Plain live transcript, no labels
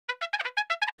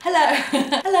Hello!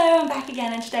 Hello, I'm back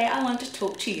again, and today I want to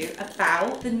talk to you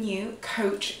about the new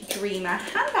Coach Dreamer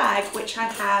handbag, which I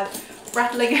have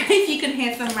rattling. If you can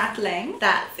hear some rattling,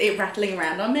 that's it rattling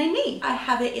around on my knee. I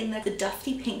have it in the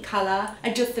dusty pink colour. I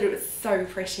just thought it was so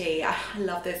pretty. I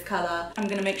love this colour. I'm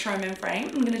gonna make sure I'm in frame.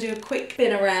 I'm gonna do a quick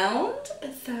spin around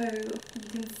so you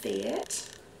can see it.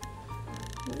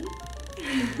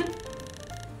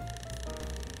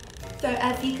 So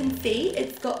as you can see,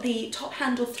 it's got the top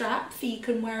handle strap, so you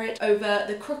can wear it over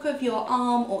the crook of your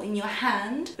arm or in your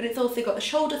hand, but it's also got the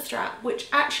shoulder strap, which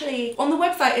actually on the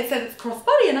website it says it's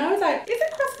crossbody, and I was like, is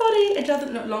it crossbody? It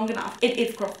doesn't look long enough. It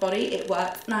is crossbody, it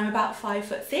works, and I'm about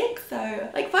 5'6", so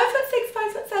like 5'6",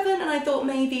 5'7", and I thought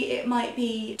maybe it might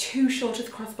be too short as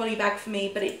a crossbody bag for me,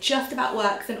 but it just about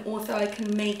works, and also I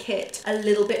can make it a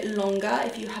little bit longer.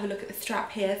 If you have a look at the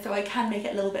strap here, so I can make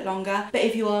it a little bit longer, but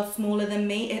if you are smaller than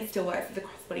me, it still works as a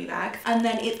crossbody bag. And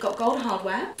then it's got gold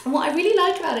hardware, and what I really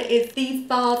like about it is these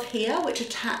bars here which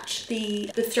attach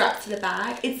the strap to the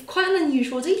bag. It's quite an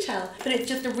unusual detail, but it's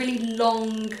just a really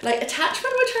long like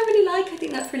attachment, which I really like. I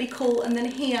think that's really cool. And then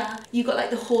here you've got like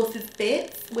the horse's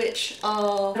bits, which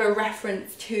are a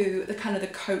reference to the kind of the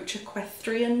Coach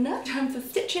equestrian. In terms of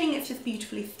stitching, it's just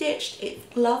beautifully stitched. It's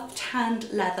glove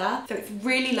tanned leather, so it's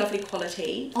really lovely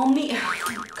quality. On the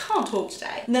can't talk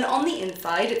today. And then on the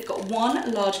inside it's got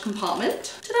one large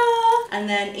compartment, ta-da! And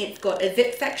then it's got a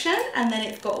zip section, and then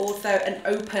it's got also an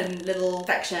open little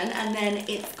section, and then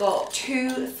it's got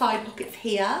two side pockets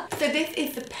here. So this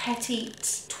is the Petit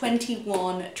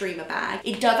 21 Dreamer bag.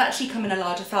 It does actually come in a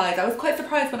larger size. I was quite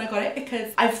surprised when I got it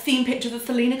because I've seen pictures of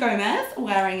Selena Gomez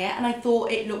wearing it and I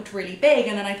thought it looked really big,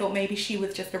 and then I thought maybe she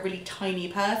was just a really tiny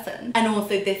person. And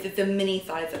also this is the mini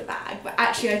size of the bag, but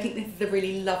actually I think this is a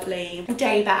really lovely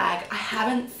day bag. I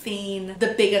haven't seen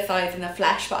the bigger size in the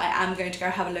flesh, but I am going to go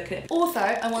have a look at it. Also,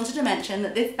 I wanted to mention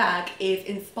that this bag is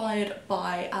inspired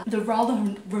by the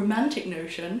rather romantic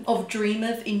notion of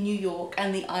dreamers in New York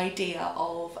and the idea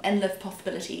of endless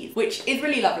possibilities, which is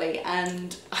really lovely,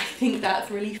 and I think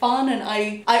that's really fun. And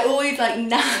I always like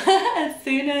now as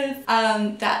soon as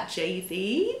that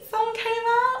Jay-Z song came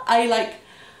out,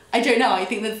 I don't know, I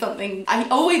think there's something, I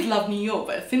always love New York,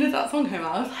 but as soon as that song came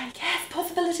out, I was like, yes,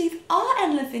 possibilities are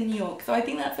endless in New York. So I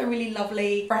think that's a really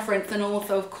lovely reference. And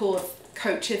also, of course,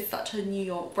 Coach is such a New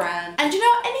York brand. And you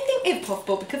know, anything is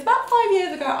possible, because about 5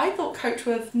 years ago I thought Coach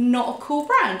was not a cool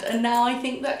brand, and now I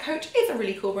think that Coach is a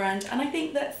really cool brand. And I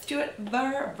think that Stuart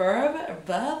Ververs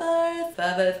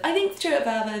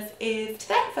is to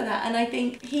thank for that, and I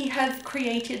think he has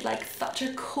created like such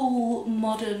a cool,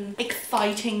 modern,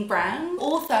 exciting brand.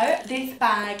 Also, this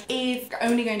bag is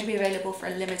only going to be available for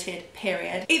a limited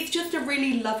period. It's just a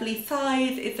really lovely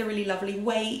size, it's a really lovely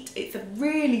weight, it's a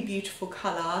really beautiful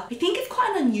colour. I think it's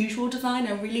quite an unusual design.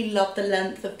 I really love the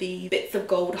length of the bits of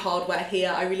gold hardware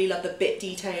here. I really love the bit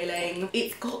detailing.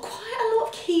 It's got quite a lot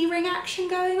of keyring action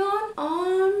going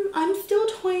on. I'm still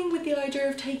toying with the idea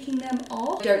of taking them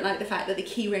off. I don't like the fact that the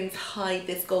keyrings hide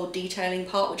this gold detailing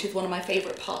part, which is one of my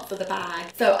favourite parts of the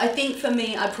bag. So I think for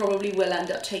me, I probably will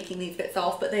end up taking these bits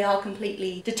off, but they are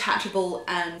completely detachable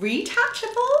and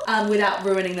retachable without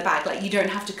ruining the bag. Like, you don't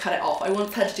have to cut it off. I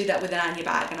once had to do that with an Anya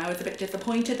bag, and I was a bit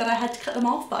disappointed that I had to cut them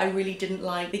off, but I really didn't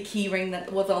like the keyring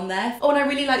that was on there. Oh, and I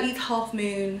really like these half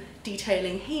moon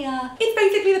detailing here. It's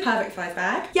basically the perfect size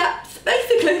bag. Yep, so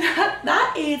basically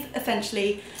that is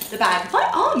essentially the bag. My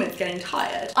arm is getting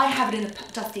tired. I have it in the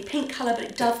dusty pink colour, but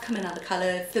it does come in other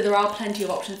colours, so there are plenty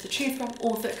of options to choose from.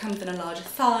 Also, it comes in a larger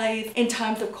size. In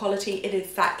terms of quality, it is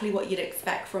exactly what you'd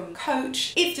expect from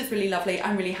Coach. It's just really lovely.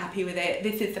 I'm really happy with it.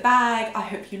 This is the bag. I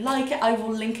hope you like it. I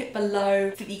will link it below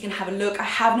so that you can have a look. I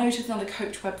have noticed on the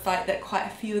Coach website that quite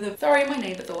a few of them, sorry, my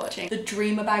neighbours are watching, the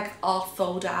Dreamer bags are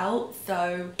sold out,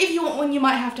 so if you want one, you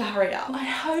might have to hurry up. I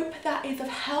hope that is of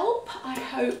help. I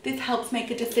hope this helps make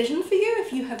a decision for you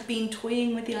if you have been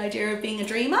toying with the idea of being a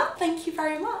dreamer. Thank you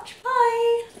very much.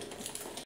 Bye.